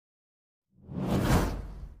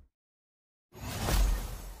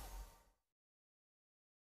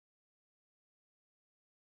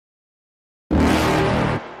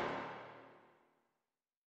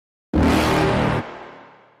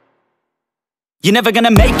You're never gonna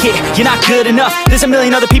make it, you're not good enough. There's a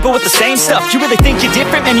million other people with the same stuff. You really think you're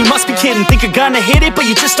different? Man, you must be kidding. Think you're gonna hit it, but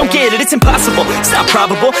you just don't get it. It's impossible, it's not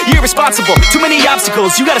probable, you're irresponsible. Too many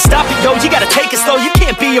obstacles, you gotta stop it, yo. You gotta take it slow, you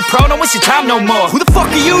can't be a pro. Don't waste your time no more. Who the fuck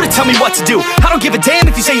are you to tell me what to do? I don't give a damn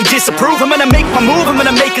if you say you disapprove. I'm gonna make my move, I'm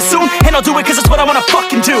gonna make it soon. And I'll do it cause it's what I wanna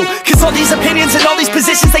fucking do. Cause all these opinions and all these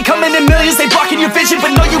positions, they come in millions, they blocking your vision.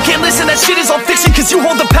 But no, you can't listen, that shit is all fiction. Cause you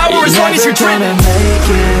hold the power as long as you're dreaming.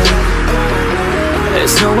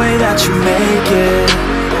 There's no way that you make it.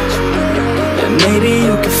 And maybe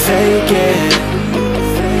you can fake it,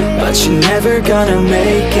 but you're never gonna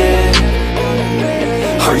make it.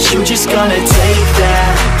 Aren't you just gonna take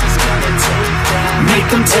that? Make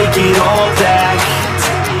them take it all back.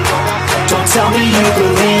 Don't tell me you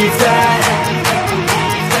believe that.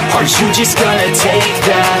 Aren't you just gonna take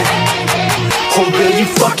that? Or will you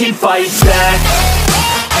fucking fight back?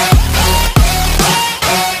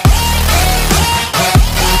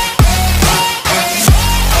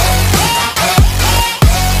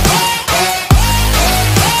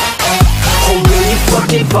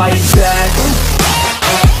 Fight back.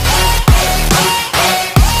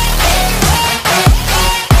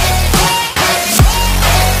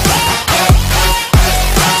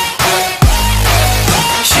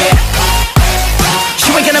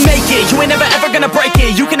 You ain't gonna make it, you ain't never ever gonna break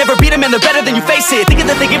it. You can never beat them and they're better than you face it. Thinking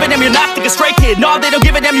that they give a damn, you're not, think a straight kid. No, they don't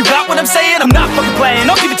give a damn, you got what I'm saying? I'm not fucking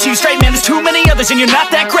playing, I'll give it to you straight, man. There's too many others and you're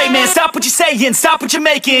not that great, man. Stop what you're saying, stop what you're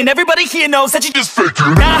making. Everybody here knows that you just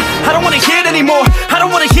faking. Nah, I don't wanna hear it anymore, I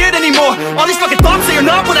don't wanna hear it anymore. All these fucking thoughts, they are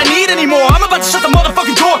not what I need anymore. I'm about to shut the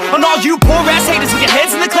motherfucking door on all you poor ass haters with your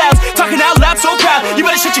heads in the clouds, talking out loud so proud. You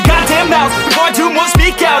better shut your goddamn mouth before I do more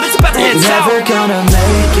speak out. It's about to head south. You're never gonna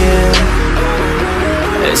make it.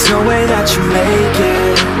 There's no way that you make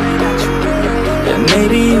it. And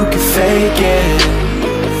maybe you can fake it,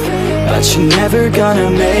 but you're never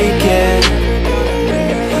gonna make it.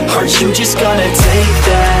 Aren't you just gonna take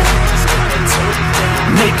that?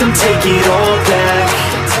 Make them take it all back.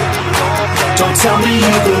 Don't tell me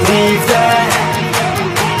you believe that.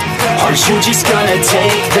 Aren't you just gonna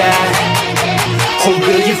take that? Or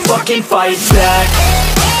will you fucking fight back?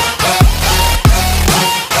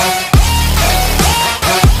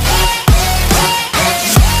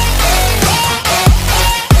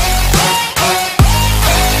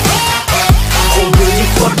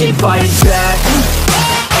 Fight back.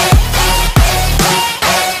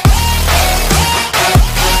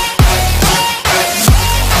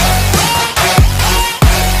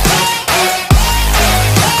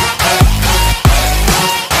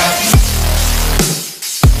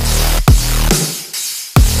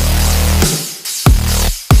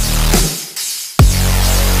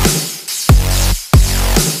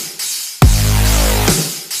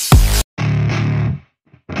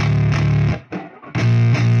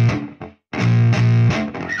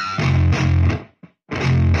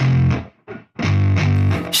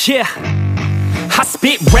 Yeah, I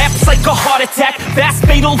spit raps like a heart attack, fast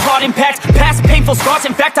fatal heart impacts, past painful scars.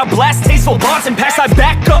 In fact, I blast tasteful bars and packs. I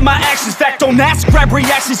back up my actions, fact, don't ask, grab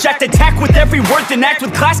reactions, jacked, attack with every word, then act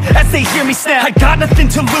with class as they hear me snap. I got nothing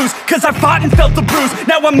to lose, cause I fought and felt the bruise.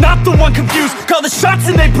 Now I'm not the one confused, call the shots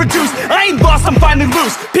and they produce. I ain't lost, I'm finally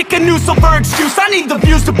loose, pick a new silver excuse. I need the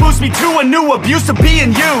views to boost me to a new abuse of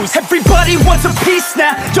being used. Everybody wants a piece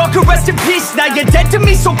now, y'all can rest in peace now. You're dead to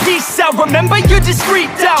me, so peace out. Remember, you're discreet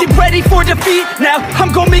out. Get ready for defeat now,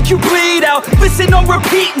 I'm gonna make you bleed out. Listen on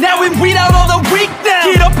repeat now and weed out all the weak now.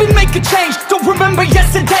 Get up and make a change, don't remember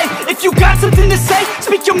yesterday. If you got something to say,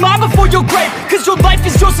 speak your mind before your grave. Cause your life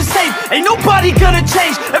is yours to save, ain't nobody gonna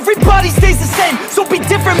change. Everybody stays the same, so be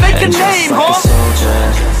different, make a name, like a soldier,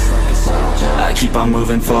 I keep on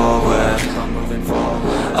moving forward,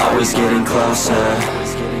 always getting closer.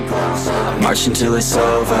 I march until it's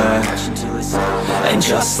over. And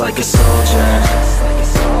just like a soldier,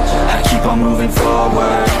 I keep on moving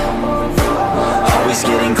forward, always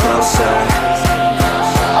getting closer.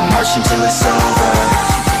 I march until it's over.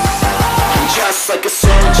 And just like a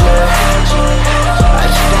soldier, I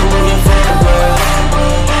keep on moving forward,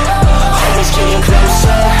 always getting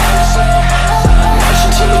closer. I march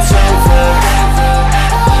until it's over.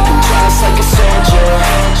 And just like a soldier,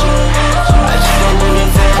 I keep on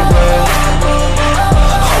moving forward,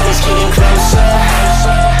 always getting closer.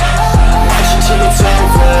 I march until it's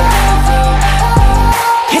over.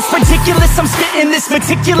 It's ridiculous, I'm spitting this this,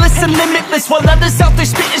 meticulous and limitless, while others out there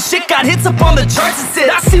spitting shit got hits up on the charts and shit.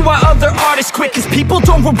 I see why other artists quit, cause people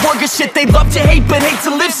don't reward good shit. They love to hate but hate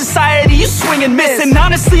to live. Society, you swing and miss. And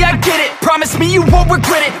honestly, I get it. Promise me you won't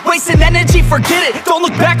regret it. Wasting energy, forget it. Don't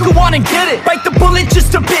look back, go on and get it. Bite the bullet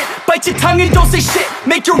just a bit. Bite your tongue and don't say shit.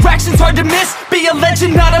 Make your actions hard to miss. Be a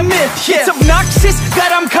legend, not a myth. Yeah. It's obnoxious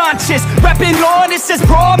that I'm conscious. Rapping honest as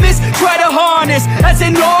promise. Try to harness. As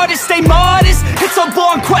an artist, stay modest. It's a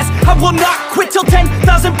long quest. I will not quit till 10,000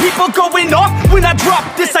 people going off when I drop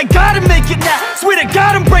this. I gotta make it now. Swear to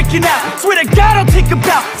God I'm breaking out. Swear to God I'll take a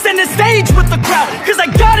bow. Stand the stage with the crowd, cause I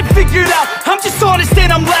got it figured out. I'm just honest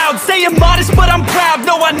and I'm loud. Saying modest but I'm proud.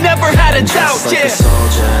 No, I never had a doubt. Just like a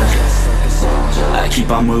soldier, I keep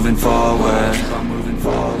on moving forward.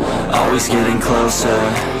 Always getting closer.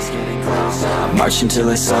 I march until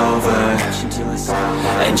it's over.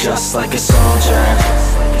 And just like a soldier,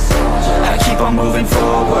 I keep on moving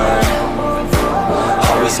forward.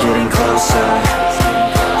 Always getting closer.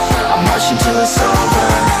 I march until it's over.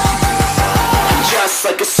 And just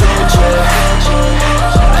like a soldier,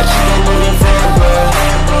 I keep on moving forward.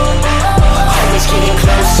 Always getting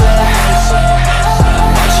closer. I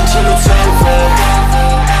march until it's over.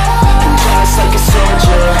 And just like a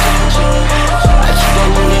soldier, I keep on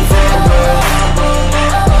moving forward.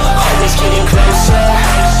 Always getting closer.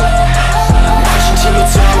 I march until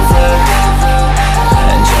it's over.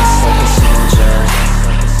 And just like a soldier,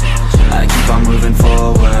 I keep on moving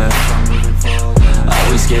forward.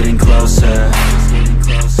 Always getting closer.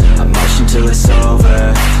 I march until it's over.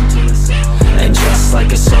 And just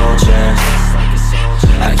like a soldier,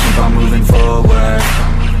 I keep on moving forward.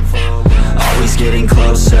 Always getting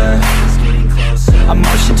closer. I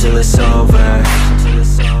march until it's over.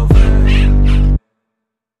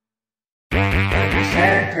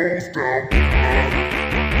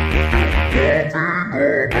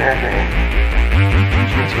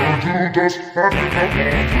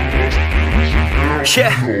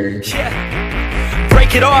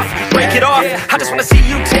 Break it off, break it off. I just wanna see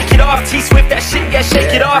you take it off. T-Swift, that shit, yeah,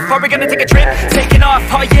 shake it off. Are we gonna take a trip? Taking off,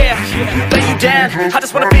 oh yeah. Lay you down, I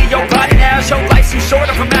just wanna be your body now. Your life's too short,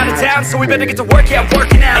 I'm from out of town, so we better get to work, yeah,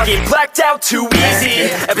 working out. I get blacked out too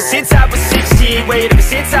easy, ever since I was 16. Wait, ever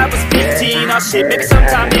since I was 15. Oh shit, maybe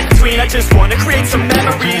sometime in between. I just wanna create some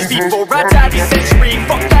memories before I die this century.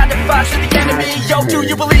 Fuck 9 to 5 to the enemy. Yo, do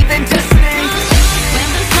you believe in destiny? When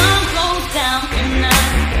the sun goes down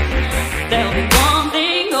tonight, there'll be one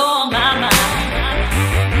thing on my mind.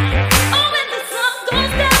 Oh, when the sun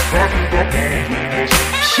goes down,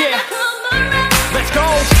 Yeah, let's go.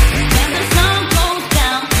 when the sun goes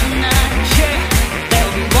down tonight, Yeah,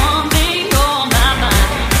 there'll be one thing on my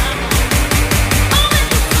mind. Oh, when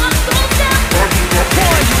the sun goes down,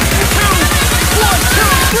 1, 2, 1, 2,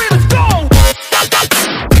 3, let's go.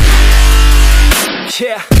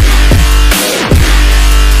 Yeah.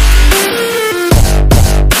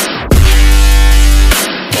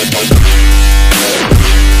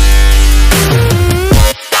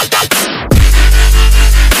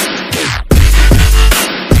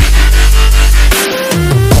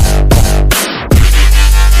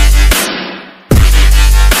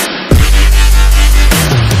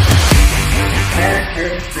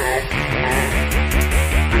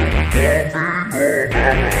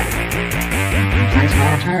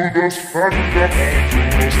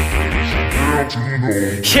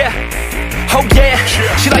 Yeah, oh yeah,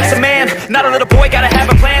 she likes a man, not a little boy, gotta have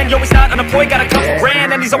a plan. Yo, he's not unemployed, got a couple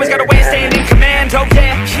grand, and he's always got a way of staying in command. Oh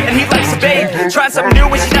yeah, and he likes a babe, trying something new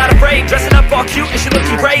and she's not afraid. Dressing up all cute and she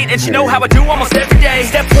looking great, and she know how I do almost every day.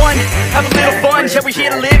 Step 1, have a little fun, yeah, we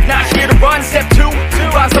here to live, not here to run. Step 2,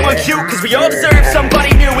 find someone cute, cause we all deserve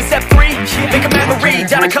somebody new. And step 3, make a memory,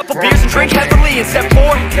 down a couple beers and drink heavily. And step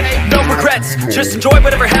 4, no regrets, just enjoy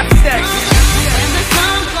whatever happens next. when the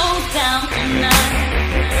sun goes down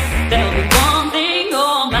tonight, there'll be one thing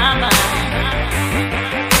on my mind.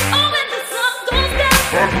 Oh, when the sun goes down,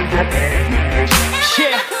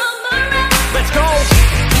 Yeah, come around. let's go.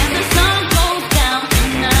 When the sun goes down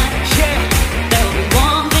tonight, Yeah, there'll be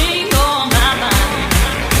one thing on my mind.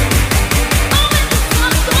 Oh, when the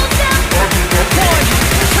sun goes down, 1,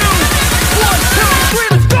 2, 1, 2, 3,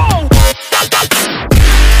 let's go.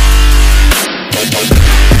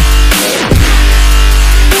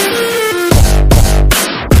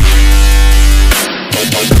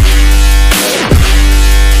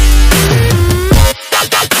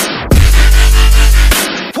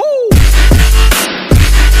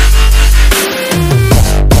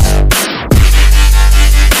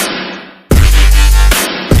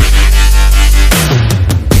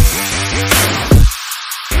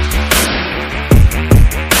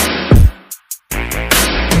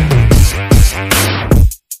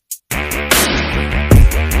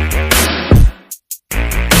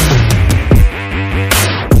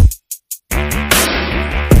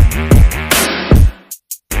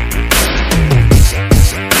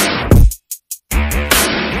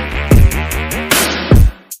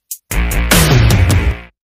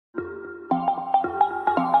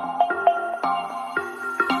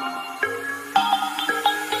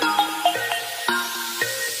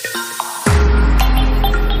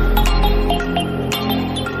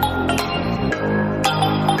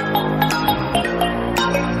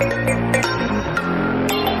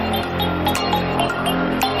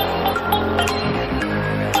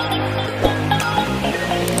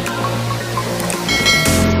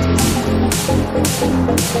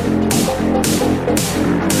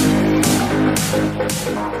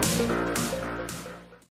 We'll be right back.